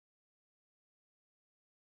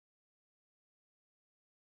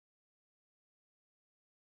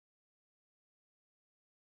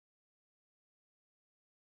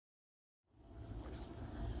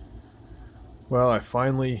Well, I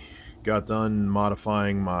finally got done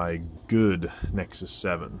modifying my good Nexus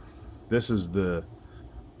 7. This is the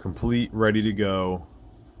complete, ready to go.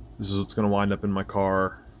 This is what's going to wind up in my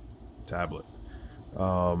car tablet.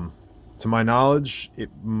 To my knowledge, it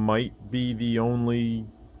might be the only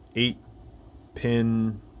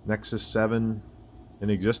 8-pin Nexus 7 in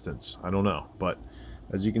existence. I don't know, but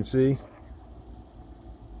as you can see,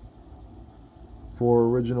 4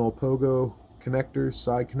 original Pogo connectors,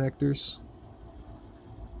 side connectors,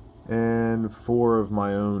 and 4 of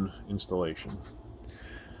my own installation.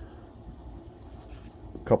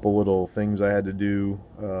 A couple little things I had to do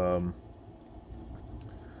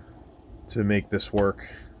to make this work,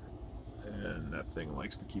 and that thing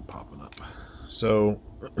likes to keep popping up. So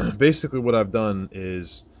basically what I've done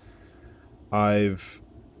is I've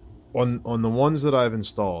on the ones that I've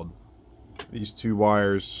installed, these 2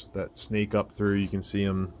 wires that snake up through, you can see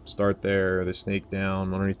them start there, they snake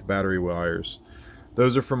down underneath the battery wires.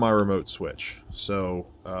 Those are from my remote switch. So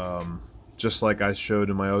just like I showed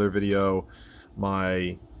in my other video,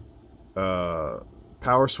 my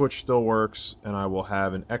power switch still works, and I will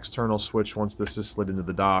have an external switch once this is slid into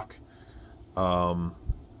the dock to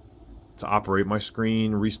operate my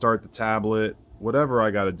screen, restart the tablet, whatever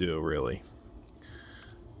I got to do, really.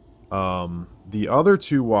 The other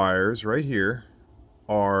 2 wires right here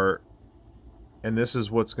are, and this is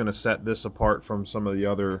what's going to set this apart from some of the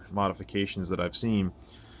other modifications that I've seen.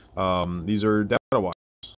 These are data wires,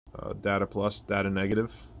 data plus, data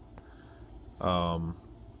negative.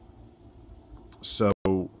 So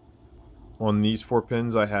on these 4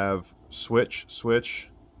 pins I have switch,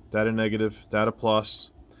 data negative, data plus.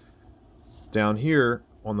 Down here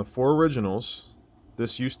on the 4 originals,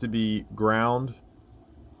 this used to be ground,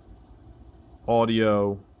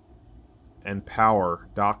 audio, and power,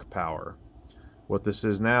 dock power. What this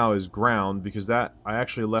is now is ground, because that I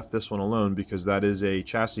actually left this one alone because that is a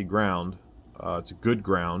chassis ground. It's a good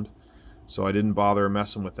ground, so I didn't bother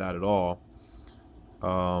messing with that at all.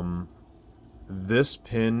 This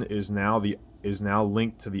pin is now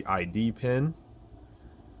linked to the ID pin.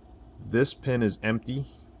 This pin is empty,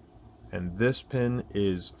 and this pin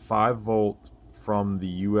is 5-volt from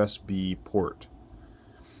the USB port.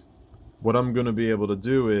 What I'm going to be able to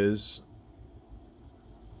do is,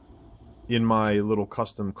 in my little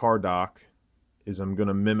custom car dock, is I'm going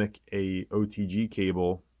to mimic a OTG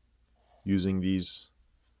cable using these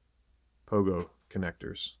Pogo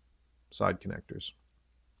connectors, side connectors.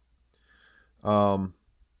 I'm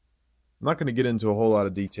not going to get into a whole lot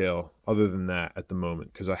of detail other than that at the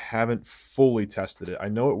moment, because I haven't fully tested it. I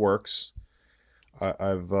know it works.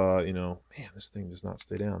 I've you know, man, this thing does not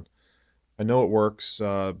stay down. I know it works,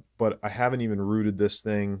 but I haven't even rooted this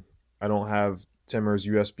thing. I don't have Timmer's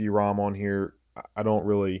USB ROM on here. I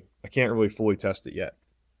can't really fully test it yet.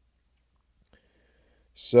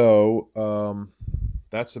 So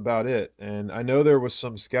that's about it. And I know there was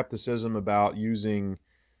some skepticism about using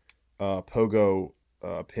Pogo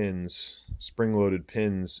pins, spring-loaded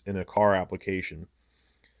pins in a car application.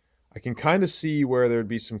 I can kind of see where there'd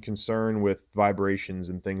be some concern with vibrations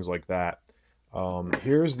and things like that.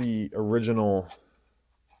 Here's the original.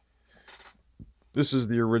 This is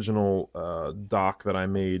the original dock that I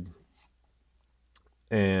made,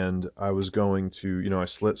 and I was going to, you know, I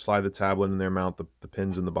slide the tablet in there, mount the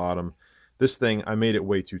pins in the bottom. This thing, I made it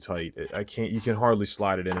way too tight. You can hardly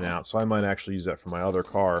slide it in and out, so I might actually use that for my other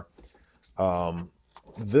car.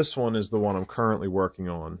 This one is the one I'm currently working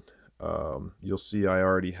on. You'll see I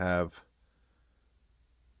already have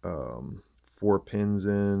 4 pins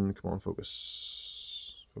in. Come on,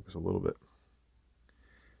 focus a little bit.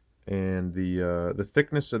 And the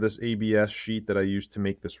thickness of this ABS sheet that I used to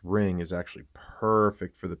make this ring is actually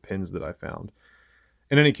perfect for the pins that I found.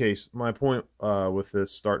 In any case, my point with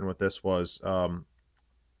this, starting with this, was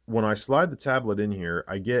when I slide the tablet in here,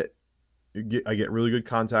 I get really good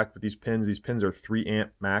contact with these pins. These pins are 3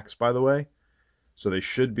 amp max, by the way, so they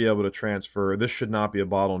should be able to transfer. This should not be a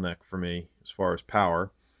bottleneck for me as far as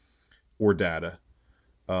power or data.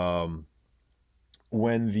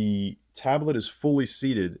 When the tablet is fully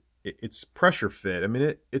seated, it's pressure fit. I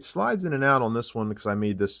mean, it slides in and out on this one because I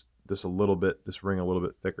made this ring a little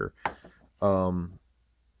bit thicker.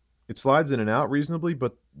 It slides in and out reasonably,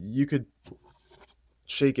 but you could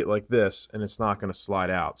shake it like this and it's not going to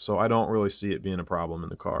slide out. So I don't really see it being a problem in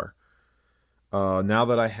the car. Now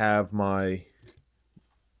that I have my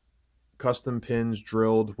custom pins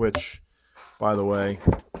drilled, which, by the way,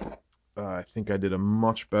 I think I did a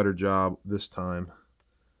much better job this time.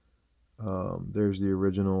 There's the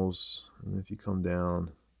originals, and if you come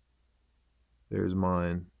down, there's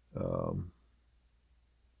mine.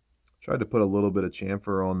 Tried to put a little bit of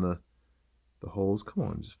chamfer on the holes. Come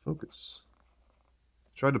on, just focus.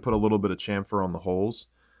 Tried to put a little bit of chamfer on the holes,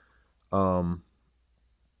 but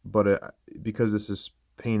because this is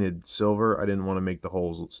painted silver, I didn't want to make the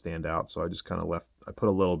holes stand out, so I just kind of I put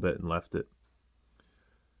a little bit and left it.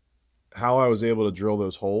 How I was able to drill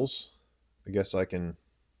those holes, I guess I can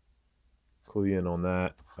clue you in on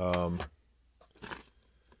that.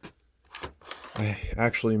 I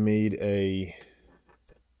actually made a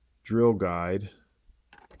drill guide,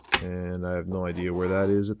 and I have no idea where that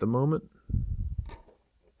is at the moment.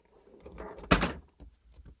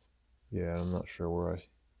 Yeah, I'm not sure where I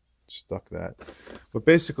stuck that, but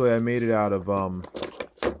basically I made it out of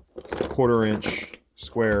 1/4-inch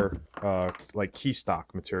square like key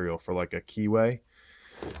stock material for like a keyway.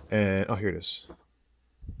 And oh, here it is.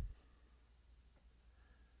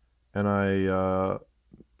 And I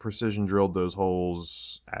precision drilled those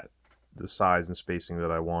holes at the size and spacing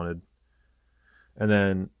that I wanted. And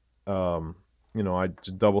then you know, I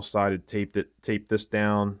just double-sided taped this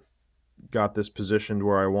down, got this positioned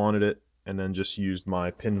where I wanted it, and then just used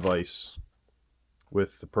my pin vise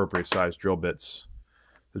with appropriate size drill bits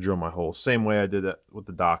to drill my holes. Same way I did it with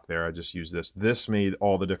the dock there. I just used this. This made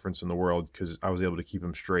all the difference in the world because I was able to keep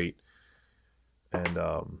them straight, and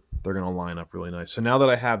they're going to line up really nice. So now that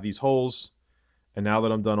I have these holes, and now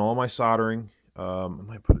that I'm done all my soldering, I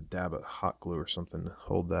might put a dab of hot glue or something to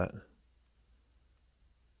hold that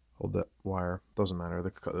wire. Doesn't matter.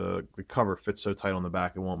 The cover fits so tight on the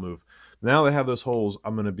back it won't move. Now that I have those holes,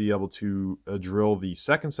 I'm going to be able to drill the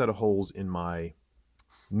second set of holes in my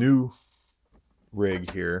new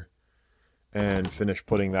rig here and finish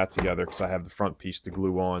putting that together, because I have the front piece to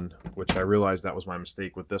glue on, which I realized that was my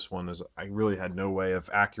mistake with this one, is I really had no way of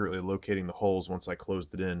accurately locating the holes once I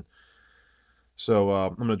closed it in. So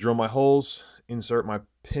I'm going to drill my holes, insert my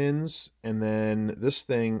pins, and then this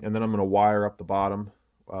thing, and then I'm going to wire up the bottom.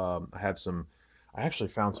 I actually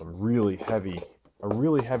found a really heavy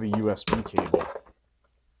USB cable.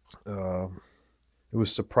 It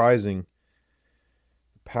was surprising.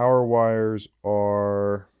 The power wires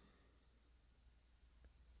are,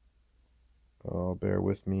 oh, bear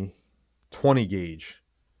with me, 20 gauge.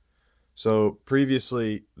 So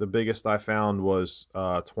previously, the biggest I found was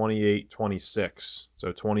 28, 26.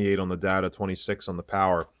 So 28 on the data, 26 on the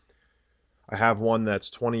power. I have one that's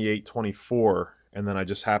 28, 24, and then I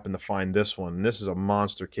just happened to find this one. This is a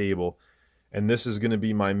monster cable, and this is going to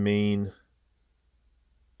be my main,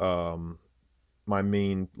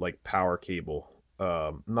 like power cable.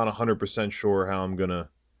 I'm not 100% sure how I'm gonna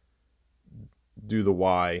do the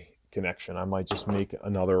Y connection. I might just make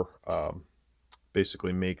another,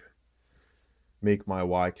 basically make my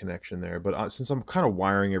Y connection there. But since I'm kind of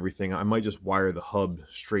wiring everything, I might just wire the hub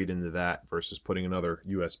straight into that versus putting another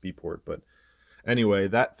USB port. But anyway,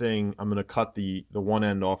 that thing, I'm going to cut the one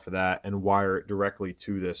end off of that and wire it directly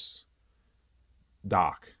to this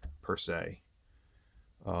dock, per se.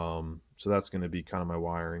 So that's going to be kind of my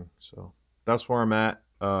wiring. So that's where I'm at.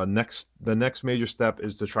 The next major step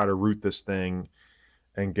is to try to route this thing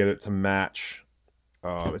and get it to match.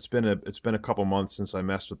 It's been a couple months since I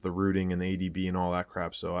messed with the routing and the ADB and all that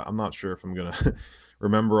crap, so I'm not sure if I'm gonna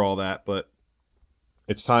remember all that, but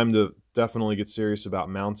it's time to definitely get serious about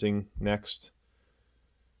mounting next.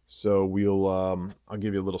 So we'll I'll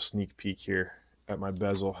give you a little sneak peek here at my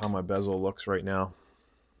bezel, how my bezel looks right now.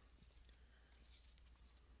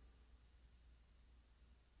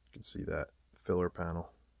 You can see that filler panel,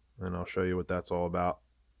 and I'll show you what that's all about,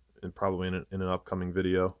 and probably in an upcoming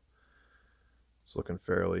video. It's looking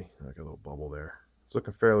fairly, like a little bubble there. It's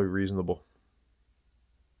looking fairly reasonable.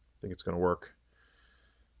 I think it's going to work.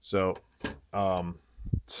 So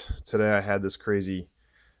today I had this crazy,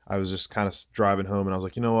 I was just kind of driving home and I was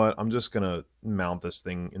like, you know what, I'm just going to mount this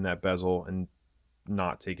thing in that bezel and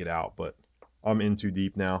not take it out. But I'm in too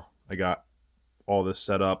deep now. I got all this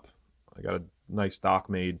set up. I got a nice dock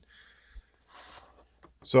made.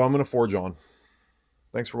 So I'm going to forge on.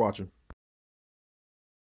 Thanks for watching.